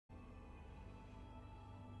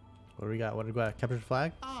What do we got? What do we got? Captured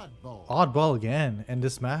flag? Oddball. Oddball again. And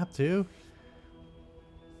this map too?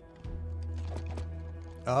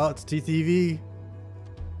 Oh, it's TTV.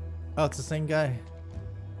 Oh, it's the same guy.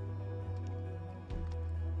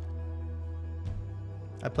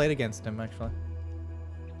 I played against him actually.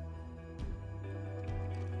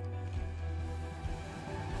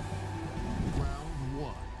 Round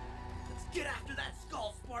one. Let's get after that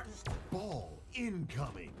skull, Spartan. Ball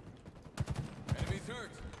incoming. Enemies hurt.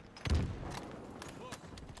 Close.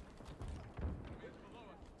 Enemies below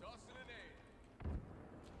us. Tossing an aid.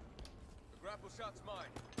 The grapple shot's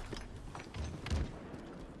mine.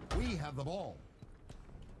 We have the ball.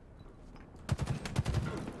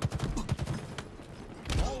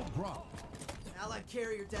 Ball dropped. Allied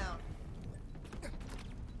carrier down. Damn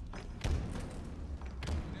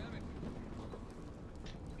it.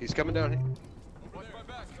 He's coming down here. Watch my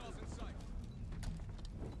back. Skulls in sight.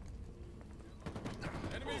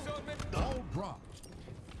 Enemies on me. Ball dropped.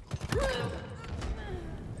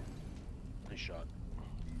 Nice shot.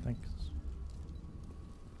 Thanks.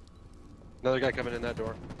 Another guy coming in that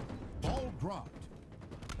door. Ball dropped.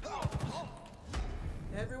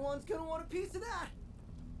 Everyone's gonna want a piece of that.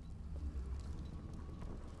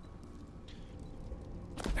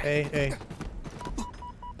 A.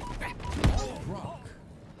 Ball dropped.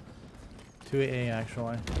 2A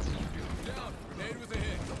actually. Down. Grenade was a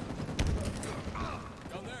hit.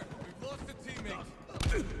 Down there. We've lost a teammate.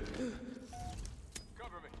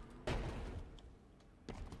 Cover me.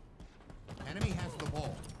 Enemy has the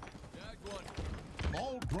ball. Tagged one.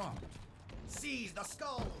 Ball dropped. Seize the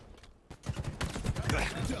skull.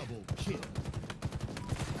 Double kill.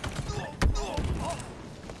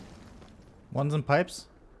 One's in pipes.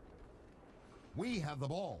 We have the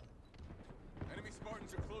ball. Enemy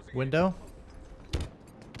Spartans are closing Window. in.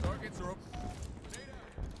 Targets are up. Grenade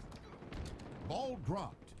out. Ball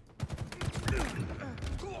dropped.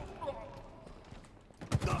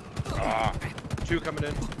 Two coming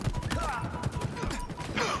in.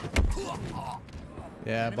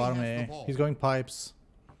 Yeah, Enemy bottom has the A. ball. He's going pipes.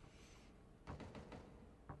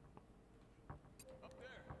 Up there.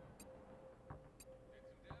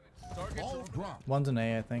 Did some damage. Targets are Ball over dropped. One's an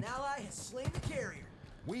A, I think. An ally has slain the carrier.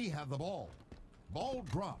 We have the ball. Ball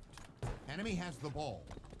dropped. Enemy has the ball.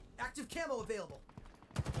 Active camo available.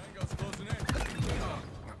 there. Tango's closing in.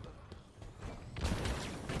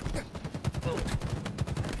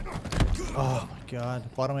 Oh my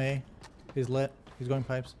god. Bottom A. He's lit. He's going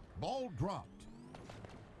pipes. Ball dropped.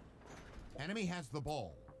 Enemy has the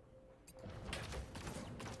ball.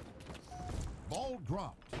 Ball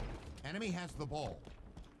dropped. Enemy has the ball.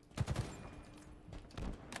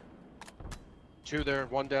 Two there.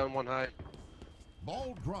 One down, one high.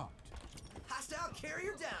 Ball dropped. Hostile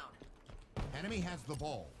carrier down. Enemy has the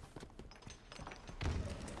ball.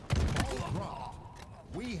 Ball dropped.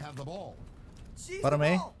 We have the ball. Seize Bottom the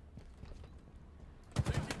A. ball.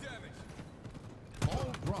 Taking damage.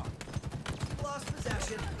 Ball dropped. Lost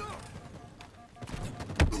possession.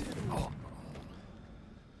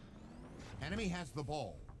 Enemy has the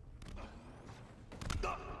ball.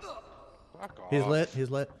 Fuck off. He's lit. He's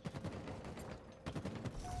lit.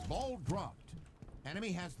 Ball dropped.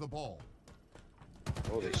 Enemy has the ball.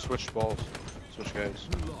 Oh, they switched balls. Switch guys.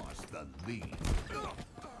 Lost the lead.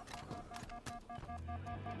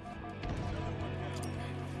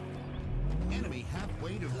 Enemy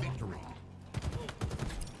halfway to victory.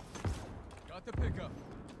 Got the pickup.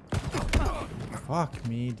 Fuck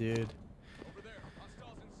me, dude. Over there.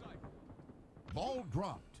 Hostiles in sight. Ball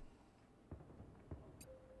dropped.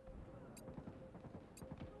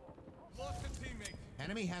 Lost a teammate.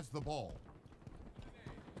 Enemy has the ball.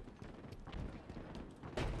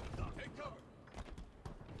 Take cover.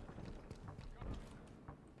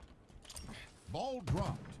 Ball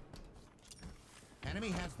dropped. Enemy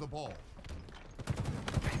has the ball.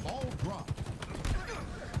 Ball dropped.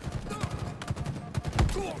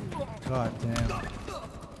 God damn.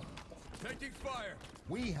 Taking fire.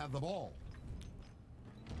 We have the ball.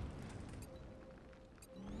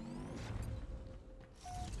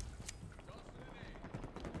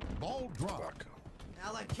 Ball dropped.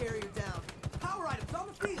 Allied carrier down. Power items on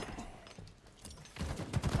the field.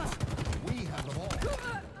 We have the ball.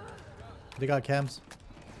 They got cams.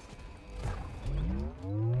 Targets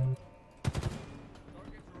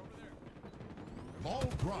are over there. Ball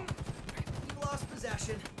dropped. We lost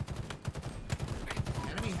possession.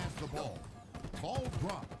 Enemy has the ball. Ball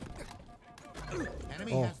dropped.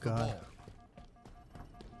 Enemy Oh, has the God. ball.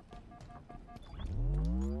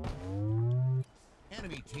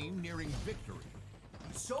 Enemy team nearing victory.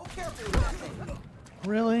 Be so careful with that thing.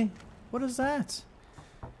 Really? What is that?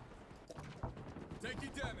 Taking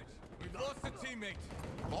damage. lost a teammate.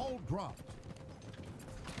 Ball dropped.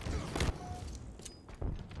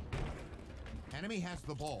 Enemy has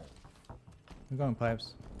the ball. I'm going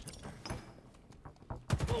pipes.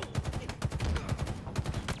 Ball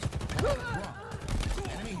dropped.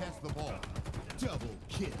 Enemy has the ball. Double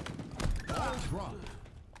kill. Ball dropped.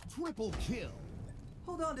 Triple kill.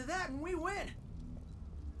 Hold on to that and we win.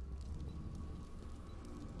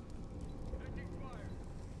 Taking fire.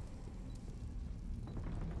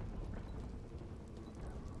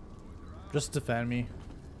 Just defend me.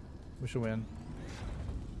 We should win.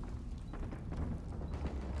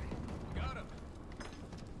 Got him.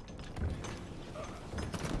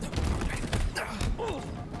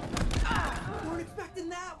 Weren't expecting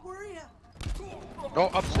that, were ya? Oh,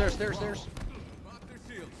 upstairs, stairs. Pop their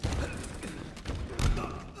shields.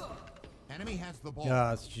 Enemy has the ball.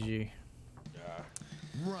 Yeah, it's GG.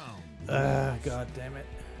 Round. God damn it.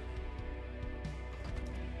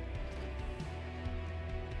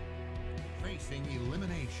 Facing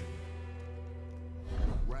elimination.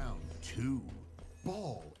 Round 2.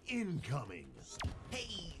 Ball incoming.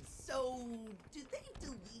 Hey, so do they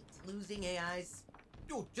delete losing AIs?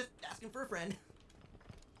 Oh, just asking for a friend.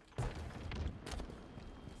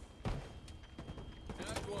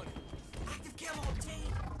 That's one. Active camo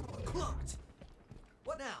obtained. Cloaked.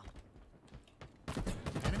 What now?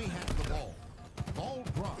 Enemy has the ball. Ball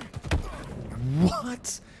dropped.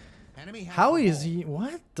 What? Enemy has How the is ball. he?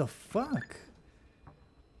 What the fuck?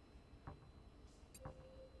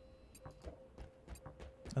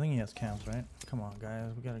 I think he has cams, right? Come on,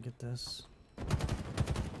 guys. We gotta get this.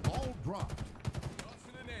 Ball dropped.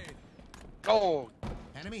 Tossing an aid. Oh,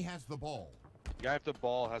 Enemy has the ball. guy at the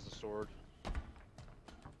ball has a sword.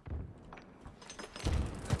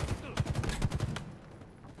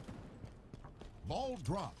 Ball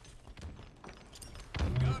dropped.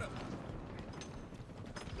 Got him.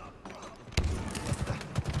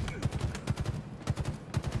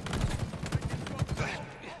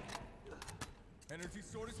 Energy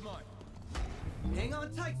sword is mine. Hang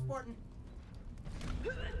on tight, Spartan.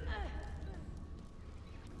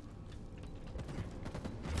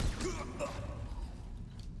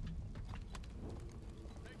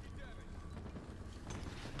 Taking damage.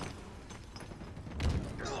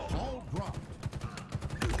 Ball dropped.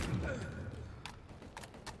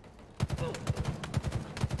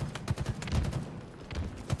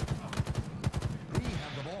 We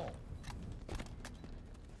have the ball.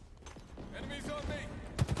 Enemies on me.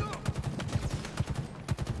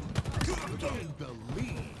 Gain the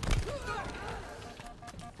lead.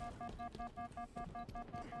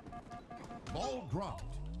 Ball dropped.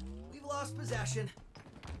 We've lost possession.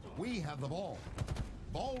 We have the ball.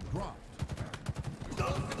 Ball dropped.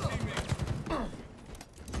 Lost a teammate.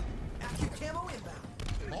 Active camo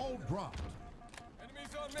inbound. Ball dropped.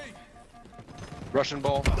 Enemies on me. Russian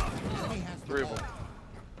ball. Enemy has the Three of ball. them.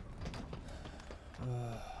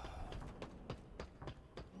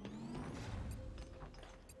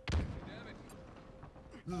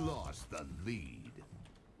 Lost the lead.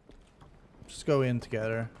 Just go in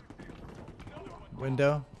together.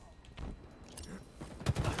 Window.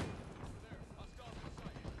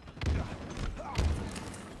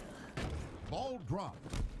 Ball dropped.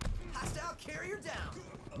 Hostile carrier down.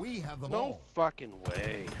 We have the No ball. fucking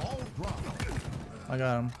way. Ball dropped. I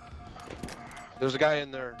got him. There's a guy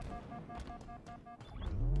in there.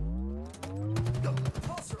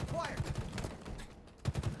 Pulse required.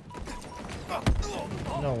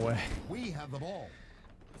 No way. We have the ball.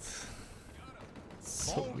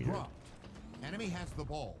 So Ball weird. dropped. Enemy has the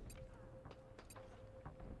ball.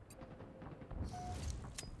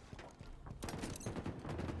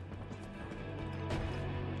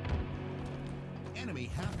 Enemy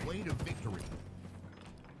halfway to victory.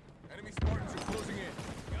 Enemy Spartans are closing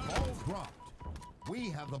in. Ball dropped. We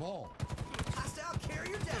have the ball. Hostile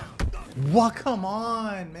carrier down. What? Come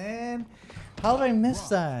on, man. How did I miss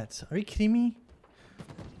that? Are you kidding me?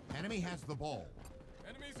 Enemy has the ball.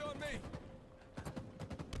 Enemies on me.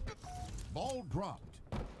 Ball dropped.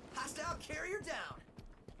 Hostile carrier down.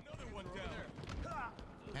 Another one down.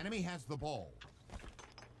 Enemy has the ball.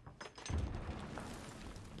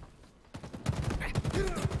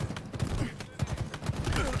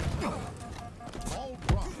 Ball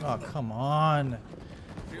dropped. Oh, come on.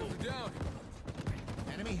 Shields are down.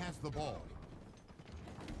 Enemy has the ball.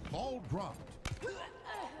 Ball dropped.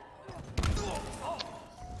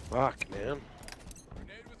 Fuck, man.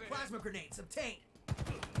 Grenade was ahead. Plasma grenades obtained.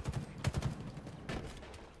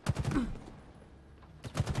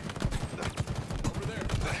 Over there.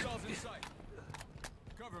 Hostiles in sight.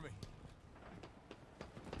 Cover me.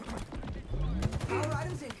 Power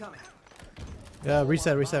items incoming. Yeah,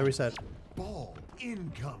 reset, reset, reset. Ball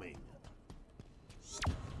incoming.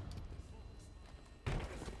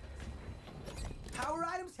 Power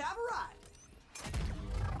items have arrived.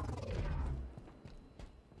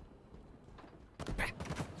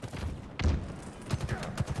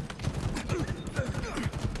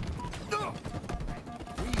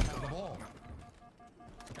 We have the ball.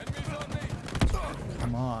 Enemies on me.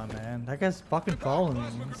 Come on, man. That guy's fucking following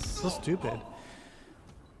me. It's so stupid.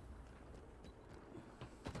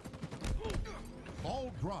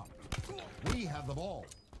 Ball dropped. We have the ball.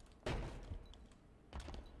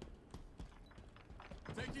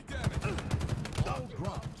 Taking damage. Ball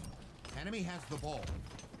dropped. Enemy has the ball.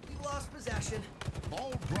 We've lost possession.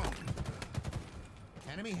 Ball dropped.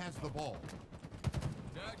 Enemy has the ball.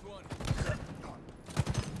 Tagged one.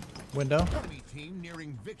 Window. Enemy team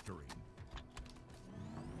nearing victory.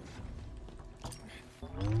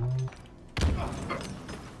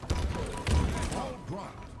 Ball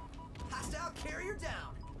dropped. Hostile carrier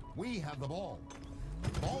down. We have the ball.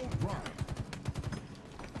 Ball dropped.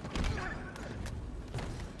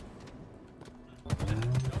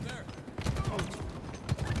 Down there.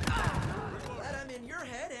 Glad I'm in your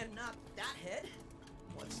head and not that head.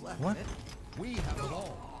 What's left What? of it? We have the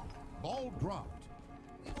ball. Ball dropped.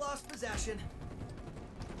 We've lost possession.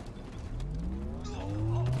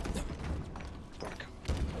 Fuck.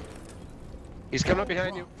 He's coming up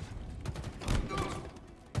behind you.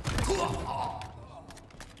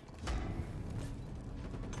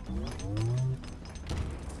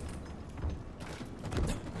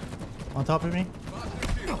 On top of me.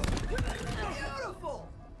 Beautiful.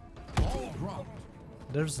 Ball dropped.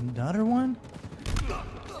 There's another one?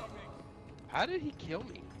 How did he kill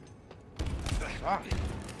me? Fuck.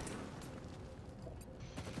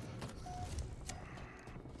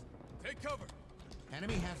 Take cover.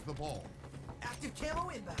 Enemy has the ball. Active camo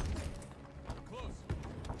inbound. Close.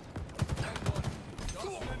 Tagged one.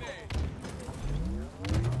 Tossing an aid.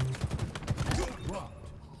 Ball dropped.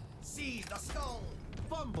 Seize the stone.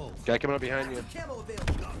 Fumble. Guy coming up behind you. Active camo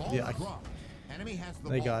available. Ball Yeah. dropped. Enemy has the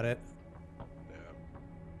They ball. got it.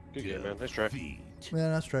 Good game, man. Nice try. Yeah,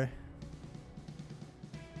 that's right.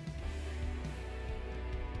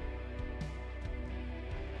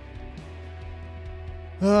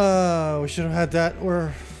 We should have had that.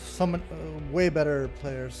 We're someone way better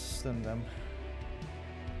players than them.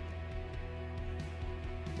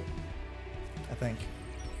 I think.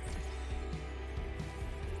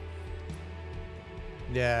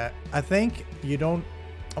 Yeah, I think you don't.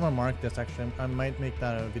 I'm gonna mark this actually. I might make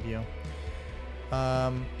that a video.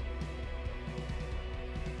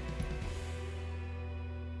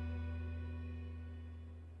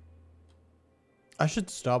 I should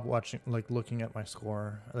stop watching, like looking at my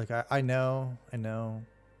score. Like I know,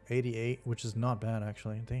 88, which is not bad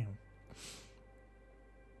actually. Damn.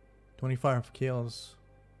 25 kills.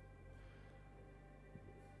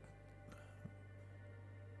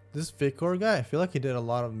 This Vicor guy, I feel like he did a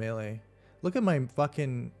lot of melee. Look at my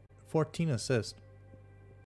fucking 14 assists.